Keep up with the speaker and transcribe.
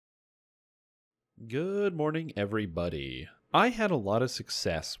Good morning, everybody. I had a lot of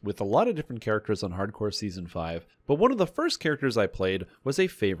success with a lot of different characters on Hardcore Season 5, but one of the first characters I played was a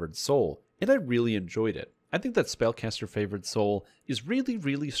Favoured Soul, and I really enjoyed it. I think that Spellcaster Favoured Soul is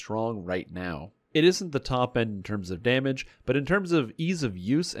really strong right now. It isn't the top end in terms of damage, but in terms of ease of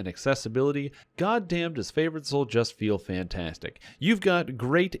use and accessibility, goddamn does Favoured Soul just feel fantastic. You've got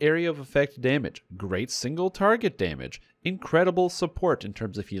great area of effect damage, great single target damage, incredible support in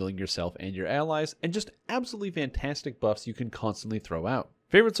terms of healing yourself and your allies, and just absolutely fantastic buffs you can constantly throw out.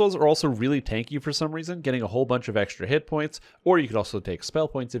 Favoured Souls are also really tanky for some reason, getting a whole bunch of extra hit points, or you could also take spell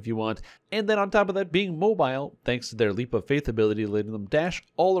points if you want, and then on top of that being mobile, thanks to their Leap of Faith ability letting them dash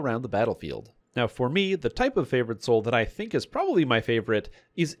all around the battlefield. Now for me, the type of Favoured Soul that I think is probably my favorite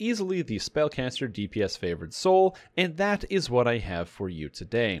is easily the Spellcaster DPS Favoured Soul, and that is what I have for you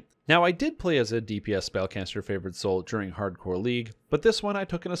today. Now I did play as a DPS Spellcaster Favoured Soul during Hardcore League, but this one I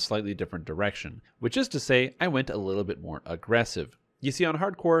took in a slightly different direction, which is to say I went a little bit more aggressive. You see, on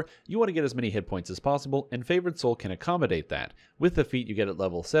Hardcore, you want to get as many hit points as possible, and Favoured Soul can accommodate that. With the feat you get at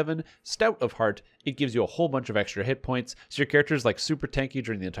level 7, Stout of Heart, it gives you a whole bunch of extra hit points, so your character is like super tanky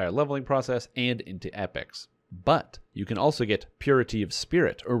during the entire leveling process and into epics. But you can also get Purity of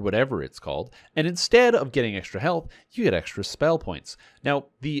Spirit, or whatever it's called, and instead of getting extra health, you get extra spell points. Now,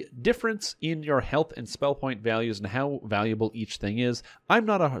 the difference in your health and spell point values and how valuable each thing is, I'm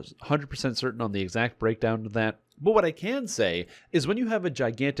not 100% certain on the exact breakdown of that, but what I can say is when you have a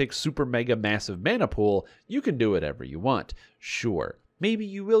gigantic, super mega massive mana pool, you can do whatever you want. Sure, maybe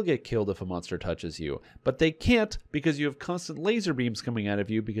you will get killed if a monster touches you, but they can't because you have constant laser beams coming out of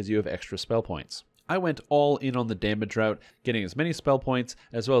you because you have extra spell points. I went all in on the damage route, getting as many spell points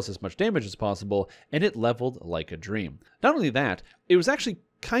as well as much damage as possible, and it leveled like a dream. Not only that, it was actually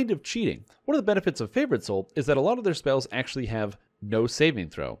kind of cheating. One of the benefits of Favoured Soul is that a lot of their spells actually have no saving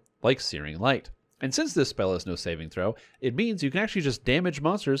throw, like Searing Light. And since this spell has no saving throw, it means you can actually just damage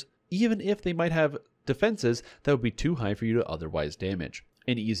monsters even if they might have defenses that would be too high for you to otherwise damage.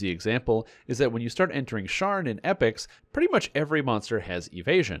 An easy example is that when you start entering Sharn in epics, pretty much every monster has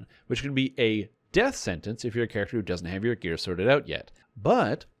evasion, which can be a death sentence if you're a character who doesn't have your gear sorted out yet.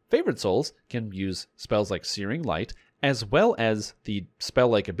 But Favoured Souls can use spells like Searing Light, as well as the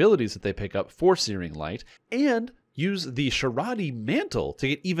spell-like abilities that they pick up for Searing Light, and use the Sharadi Mantle to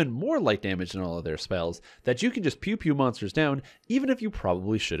get even more light damage than all of their spells, that you can just pew monsters down, even if you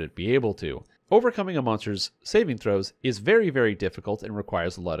probably shouldn't be able to. Overcoming a monster's saving throws is very difficult and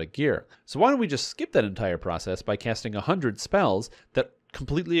requires a lot of gear. So why don't we just skip that entire process by casting 100 spells that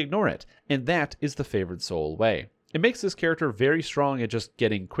completely ignore it, and that is the Favoured Soul way. It makes this character very strong at just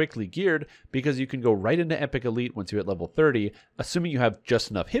getting quickly geared because you can go right into Epic Elite once you hit level 30, assuming you have just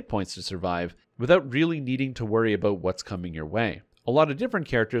enough hit points to survive, without really needing to worry about what's coming your way. A lot of different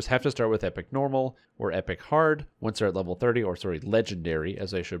characters have to start with Epic Normal or Epic Hard once they're at level 30, or sorry, Legendary,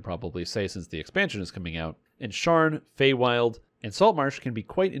 as I should probably say since the expansion is coming out. And Sharn, Feywild, and Saltmarsh can be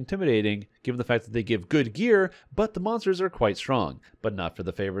quite intimidating given the fact that they give good gear, but the monsters are quite strong. But not for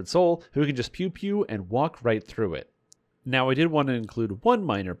the Favoured Soul, who can just pew and walk right through it. Now I did want to include one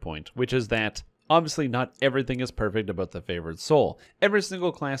minor point, which is that obviously not everything is perfect about the Favoured Soul. Every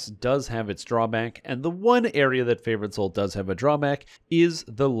single class does have its drawback, and the one area that Favoured Soul does have a drawback is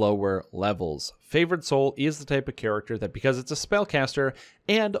the lower levels. Favoured Soul is the type of character that, because it's a spellcaster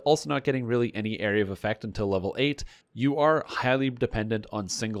and also not getting really any area of effect until level 8, you are highly dependent on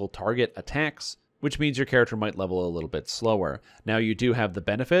single target attacks, which means your character might level a little bit slower. Now you do have the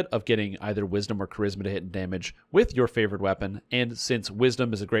benefit of getting either Wisdom or Charisma to hit and damage with your favored weapon, and since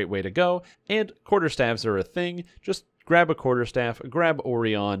Wisdom is a great way to go, and quarterstaffs are a thing, just grab a quarterstaff, grab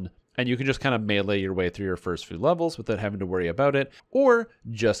Orion, and you can just kind of melee your way through your first few levels without having to worry about it, or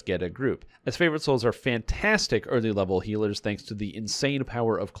just get a group. As Favoured Souls are fantastic early level healers thanks to the insane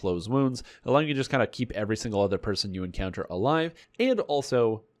power of Close Wounds, allowing you to just kind of keep every single other person you encounter alive, and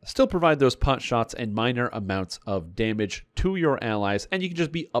also still provide those pot shots and minor amounts of damage to your allies, and you can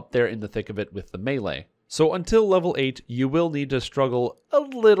just be up there in the thick of it with the melee. So until level 8, you will need to struggle a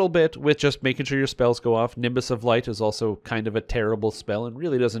little bit with just making sure your spells go off. Nimbus of Light is also kind of a terrible spell and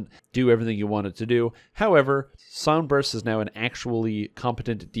really doesn't do everything you want it to do. However, Soundburst is now an actually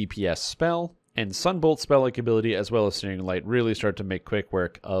competent DPS spell, and Sunbolt spell-like ability as well as Searing Light really start to make quick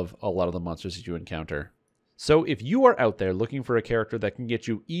work of a lot of the monsters that you encounter. So if you are out there looking for a character that can get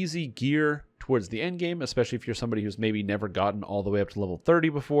you easy gear towards the end game, especially if you're somebody who's maybe never gotten all the way up to level 30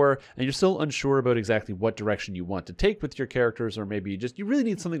 before, and you're still unsure about exactly what direction you want to take with your characters, or maybe you really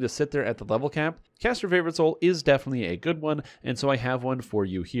need something to sit there at the level cap. Caster Favorite Soul is definitely a good one, and so I have one for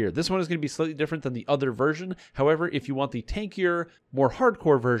you here. This one is going to be slightly different than the other version. However, if you want the tankier, more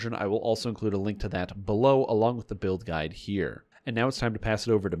hardcore version, I will also include a link to that below, along with the build guide here. And now it's time to pass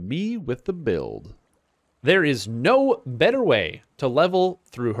it over to me with the build. There is no better way to level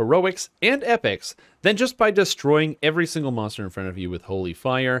through heroics and epics than just by destroying every single monster in front of you with Holy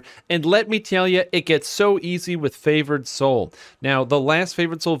Fire. And let me tell you, it gets so easy with Favored Soul. Now, the last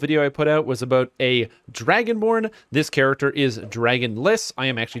Favored Soul video I put out was about a Dragonborn. This character is dragonless. I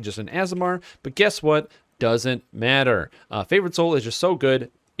am actually just an Aasimar, but guess what? Doesn't matter. Favored Soul is just so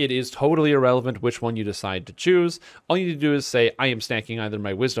good. It is totally irrelevant which one you decide to choose. All you need to do is say, I am stacking either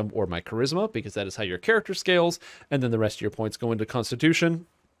my wisdom or my charisma, because that is how your character scales, and then the rest of your points go into constitution,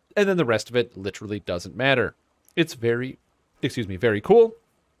 and then the rest of it literally doesn't matter. It's very cool.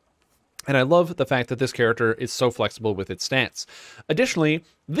 And I love the fact that this character is so flexible with its stats. Additionally,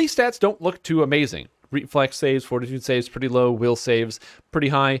 these stats don't look too amazing. Reflex saves, fortitude saves pretty low, will saves pretty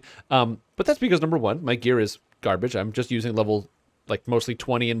high. But that's because, number one, my gear is garbage. I'm just using level mostly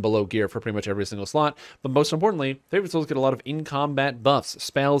 20 and below gear for pretty much every single slot. But most importantly, Favorite Souls get a lot of in-combat buffs,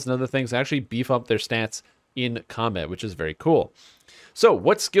 spells, and other things that actually beef up their stats in combat, which is very cool. So,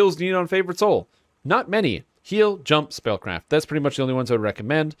 what skills do you need on Favorite Soul? Not many. Heal, jump, spellcraft. That's pretty much the only ones I would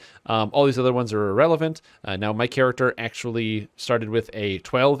recommend. All these other ones are irrelevant. Now, my character actually started with a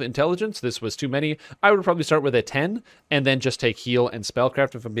 12 intelligence. This was too many. I would probably start with a 10 and then just take heal and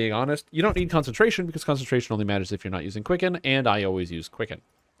spellcraft, if I'm being honest. You don't need concentration, because concentration only matters if you're not using quicken, and I always use quicken.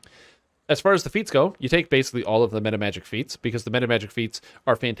 As far as the feats go, you take basically all of the meta magic feats, because the meta magic feats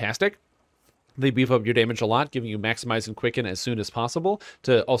are fantastic. They beef up your damage a lot, giving you maximize and quicken as soon as possible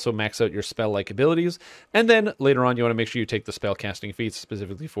to also max out your spell-like abilities. And then later on, you want to make sure you take the spell casting feats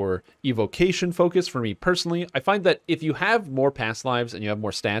specifically for evocation focus. For me personally, I find that if you have more past lives and you have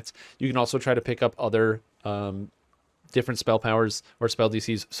more stats, you can also try to pick up other different spell powers or spell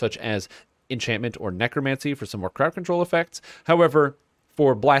DCs, such as enchantment or necromancy for some more crowd control effects. However,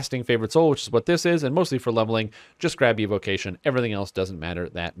 for blasting Favorite Soul, which is what this is, and mostly for leveling, just grab evocation. Everything else doesn't matter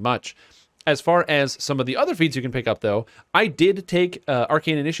that much. As far as some of the other feats you can pick up, though, I did take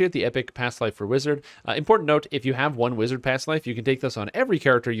Arcane Initiate, the epic past life for Wizard. Important note, if you have one Wizard past life, you can take this on every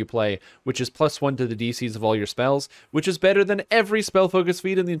character you play, which is +1 to the DCs of all your spells, which is better than every spell focus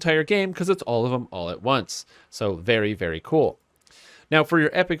feat in the entire game, because it's all of them all at once. So very, very cool. Now, for your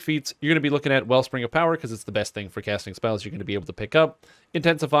epic feats, you're going to be looking at Wellspring of Power, because it's the best thing for casting spells you're going to be able to pick up.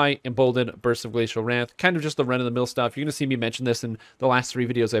 Intensify, Embolden, Burst of Glacial Wrath, kind of just the run-of-the-mill stuff. You're going to see me mention this in the last 3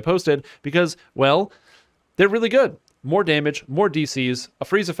 videos I posted, because, well, they're really good. More damage, more DCs, a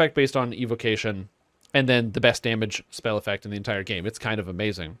freeze effect based on evocation, and then the best damage spell effect in the entire game. It's kind of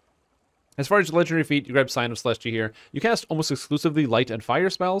amazing. As far as your legendary feat, you grab Sign of Celestia here. You cast almost exclusively light and fire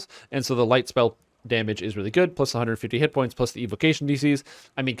spells, and so the light spell damage is really good, plus 150 hit points, plus the evocation DCs.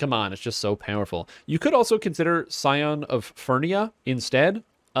 I mean, come on, it's just so powerful. You could also consider Scion of Furnia instead,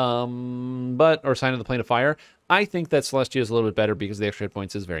 or Sign of the Plane of Fire. I think that Celestia is a little bit better because the extra hit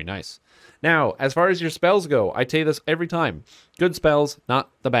points is very nice. Now, as far as your spells go, I tell you this every time. Good spells, not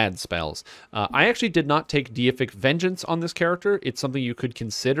the bad spells. I actually did not take Deific Vengeance on this character. It's something you could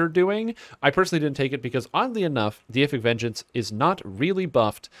consider doing. I personally didn't take it because, oddly enough, Deific Vengeance is not really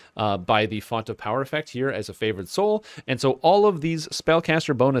buffed by the Font of Power effect here as a Favored Soul, and so all of these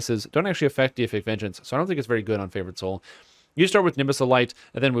spellcaster bonuses don't actually affect Deific Vengeance, so I don't think it's very good on Favored Soul. You start with Nimbus of Light,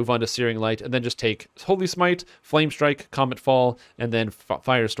 and then move on to Searing Light, and then just take Holy Smite, Flame Strike, Comet Fall, and then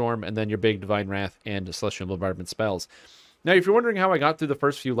Firestorm, and then your big Divine Wrath and Celestial Bombardment spells. Now, if you're wondering how I got through the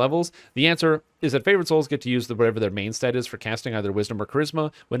first few levels, the answer is that Favored Souls get to use whatever their main stat is for casting either Wisdom or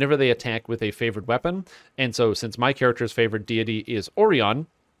Charisma whenever they attack with a favored weapon. And so, since my character's favorite deity is Orion,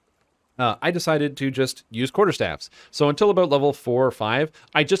 I decided to just use quarterstaffs. So until about level 4 or 5,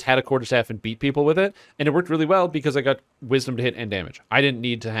 I just had a quarterstaff and beat people with it, and it worked really well because I got wisdom to hit and damage. I didn't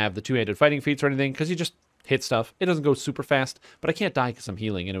need to have the two-handed fighting feats or anything because you just hit stuff. It doesn't go super fast, but I can't die because I'm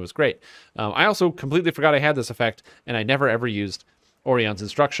healing, and it was great. I also completely forgot I had this effect, and I never ever used Orion's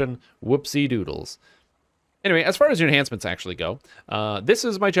Instruction. Whoopsie doodles. Anyway, as far as your enhancements actually go, this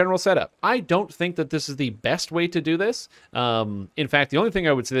is my general setup. I don't think that this is the best way to do this. In fact, the only thing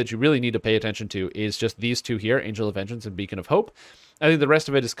I would say that you really need to pay attention to is just these two here, Angel of Vengeance and Beacon of Hope. I think the rest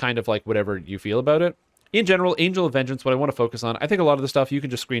of it is kind of like whatever you feel about it. In general, Angel of Vengeance, what I want to focus on, I think a lot of the stuff, you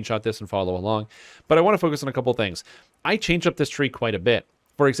can just screenshot this and follow along, but I want to focus on a couple things. I changed up this tree quite a bit.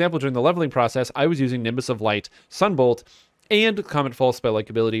 For example, during the leveling process, I was using Nimbus of Light, Sunbolt, and Comet Fall spell-like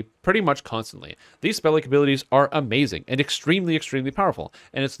ability pretty much constantly. These spell-like abilities are amazing and extremely, extremely powerful,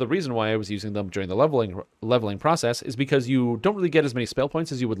 and it's the reason why I was using them during the leveling process, is because you don't really get as many spell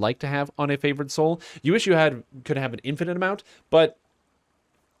points as you would like to have on a favored soul. You wish you could have an infinite amount, but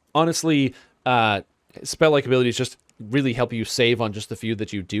honestly, spell-like abilities just really help you save on just the few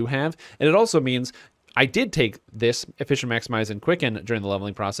that you do have, and it also means I did take this Efficient, Maximize, and Quicken during the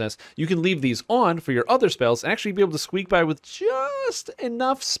leveling process. You can leave these on for your other spells and actually be able to squeak by with just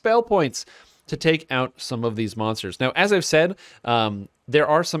enough spell points to take out some of these monsters. Now, as I've said, there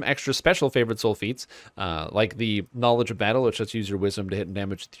are some extra special favored soul feats, like the Knowledge of Battle, which lets you use your Wisdom to hit and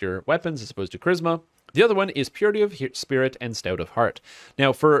damage with your weapons as opposed to Charisma. The other one is Purity of Spirit and Stout of Heart.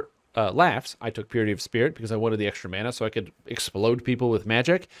 Now, for laughs, I took Purity of Spirit because I wanted the extra mana so I could explode people with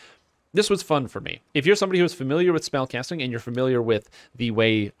magic. This was fun for me. If you're somebody who's familiar with spellcasting and you're familiar with the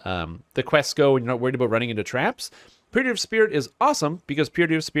way the quests go and you're not worried about running into traps, Purity of Spirit is awesome because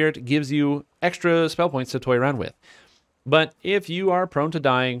Purity of Spirit gives you extra spell points to toy around with. But if you are prone to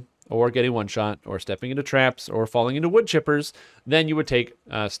dying or getting one-shot or stepping into traps or falling into wood chippers, then you would take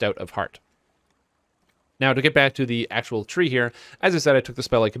Stout of Heart. Now, to get back to the actual tree here, as I said, I took the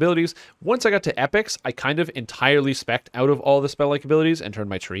spell-like abilities. Once I got to epics, I kind of entirely spec'd out of all the spell-like abilities and turned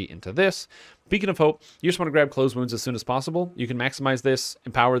my tree into this. Beacon of Hope, you just want to grab Close Wounds as soon as possible. You can maximize this,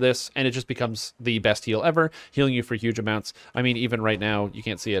 empower this, and it just becomes the best heal ever, healing you for huge amounts. I mean, even right now, you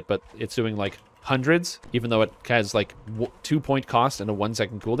can't see it, but it's doing like hundreds, even though it has like 2-point cost and a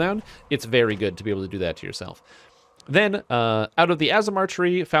 1-second cooldown. It's very good to be able to do that to yourself. Then, out of the Azamar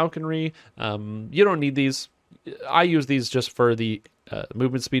tree, Falconry, you don't need these. I use these just for the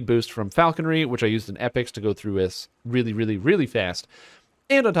movement speed boost from Falconry, which I used in Epics to go through as really, really, really fast.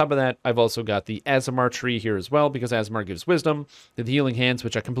 And on top of that, I've also got the Azamar tree here as well, because Azamar gives wisdom, the healing hands,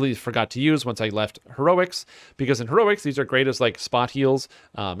 which I completely forgot to use once I left Heroics, because in Heroics, these are great as like spot heals,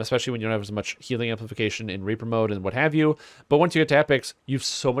 especially when you don't have as much healing amplification in Reaper mode and what have you. But once you get to Epics, you have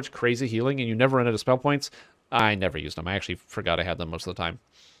so much crazy healing and you never run out of spell points. I never used them. I actually forgot I had them most of the time.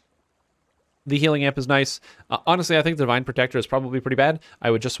 The healing amp is nice. Honestly, I think the Divine Protector is probably pretty bad. I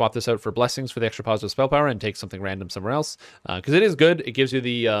would just swap this out for Blessings for the extra positive spell power and take something random somewhere else. Because it is good. It gives you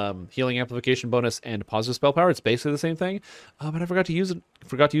the healing amplification bonus and positive spell power. It's basically the same thing. But I forgot to use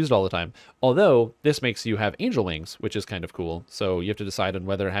it all the time. Although, this makes you have Angel Wings, which is kind of cool. So you have to decide on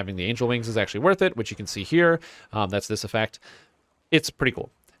whether having the Angel Wings is actually worth it, which you can see here. That's this effect. It's pretty cool.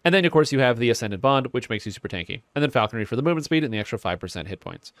 And then, of course, you have the Ascendant Bond, which makes you super tanky. And then Falconry for the movement speed and the extra 5% hit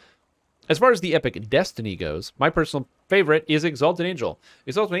points. As far as the Epic Destiny goes, my personal favorite is Exalted Angel.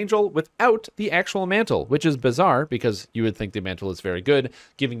 Exalted Angel without the actual mantle, which is bizarre because you would think the mantle is very good,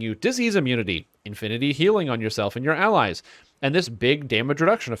 giving you disease immunity, infinity healing on yourself and your allies, and this big damage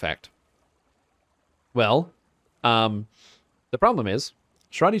reduction effect. Well, the problem is,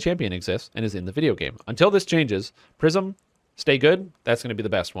 Shradi Champion exists and is in the video game. Until this changes, Prism, stay good, that's going to be the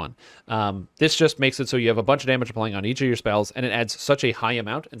best one. This just makes it so you have a bunch of damage applying on each of your spells, and it adds such a high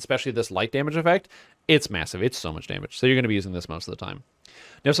amount, and especially this light damage effect. It's massive. It's so much damage. So you're going to be using this most of the time.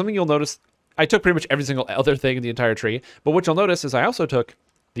 Now, something you'll notice, I took pretty much every single other thing in the entire tree, but what you'll notice is I also took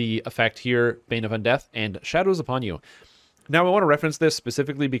the effect here, Bane of Undeath, and Shadows Upon You. Now, I want to reference this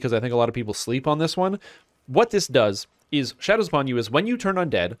specifically because I think a lot of people sleep on this one. What this does is, Shadows Upon You is when you turn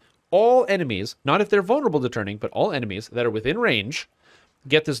undead, all enemies, not if they're vulnerable to turning, but all enemies that are within range,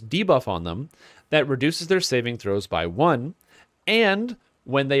 get this debuff on them that reduces their saving throws by 1. And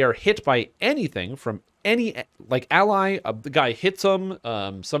when they are hit by anything from any, like ally, the guy hits them,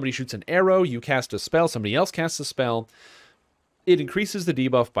 somebody shoots an arrow, you cast a spell, somebody else casts a spell, it increases the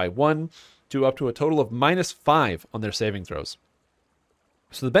debuff by 1 to up to a total of -5 on their saving throws.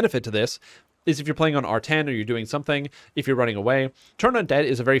 So the benefit to this is if you're playing on R10 or you're doing something, if you're running away. Turn Undead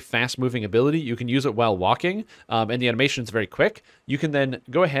is a very fast-moving ability. You can use it while walking, and the animation is very quick. You can then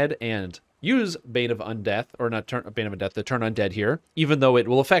go ahead and use Bane of Undeath, or not Bane of Undeath, the Turn Undead here, even though it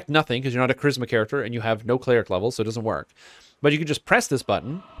will affect nothing because you're not a Charisma character and you have no Cleric level, so it doesn't work. But you can just press this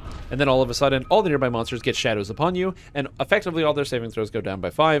button, and then all of a sudden, all the nearby monsters get Shadows Upon You, and effectively all their saving throws go down by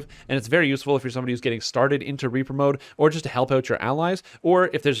 5, and it's very useful if you're somebody who's getting started into Reaper mode, or just to help out your allies,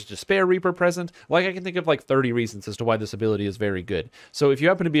 or if there's a Despair Reaper present. Like, I can think of like 30 reasons as to why this ability is very good. So if you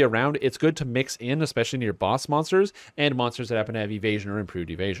happen to be around, it's good to mix in, especially near boss monsters, and monsters that happen to have evasion or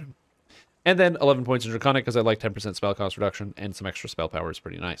improved evasion. And then 11 points in Draconic, because I like 10% spell cost reduction, and some extra spell power is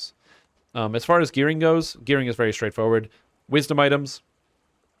pretty nice. As far as gearing goes, gearing is very straightforward. Wisdom items,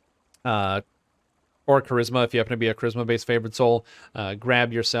 or Charisma, if you happen to be a Charisma-based favored soul.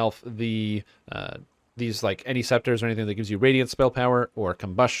 Grab yourself the these like any scepters or anything that gives you radiant spell power or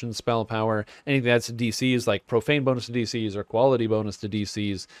combustion spell power, anything that's DCs like profane bonus to DCs or quality bonus to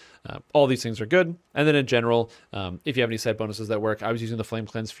DCs. All these things are good. And then in general, if you have any set bonuses that work, I was using the Flame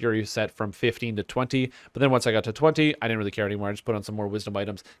Cleanse Fury set from 15 to 20. But then once I got to 20, I didn't really care anymore. I just put on some more wisdom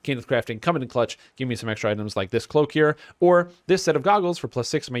items. Came with crafting, come in clutch, give me some extra items like this cloak here, or this set of goggles for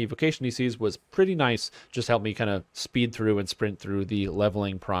 +6 of my evocation DCs was pretty nice. Just helped me kind of speed through and sprint through the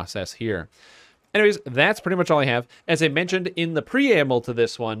leveling process here. Anyways, that's pretty much all I have. As I mentioned in the preamble to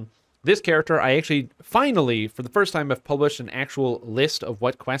this one, this character, I actually finally, for the first time, have published an actual list of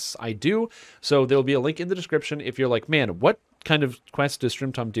what quests I do. So there'll be a link in the description if you're like, man, what kind of quests does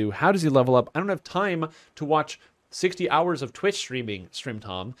Strimtom do? How does he level up? I don't have time to watch 60 hours of Twitch streaming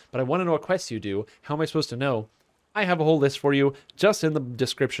Strimtom, but I want to know what quests you do. How am I supposed to know? I have a whole list for you just in the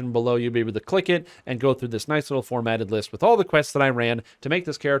description below. You'll be able to click it and go through this nice little formatted list with all the quests that I ran to make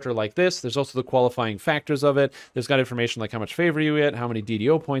this character like this. There's also the qualifying factors of it. There's got information like how much favor you get, how many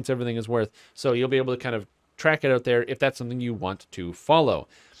DDO points everything is worth. So you'll be able to kind of track it out there if that's something you want to follow.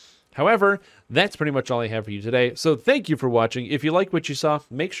 However, that's pretty much all I have for you today. So thank you for watching. If you like what you saw,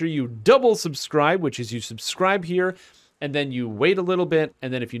 make sure you double subscribe, which is you subscribe here, and then you wait a little bit,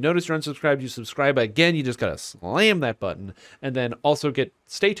 and then if you notice you're unsubscribed, you subscribe again. You just gotta slam that button, and then also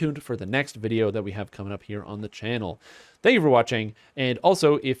stay tuned for the next video that we have coming up here on the channel. Thank you for watching, and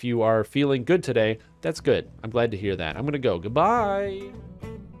also if you are feeling good today, that's good. I'm glad to hear that. I'm gonna go. Goodbye.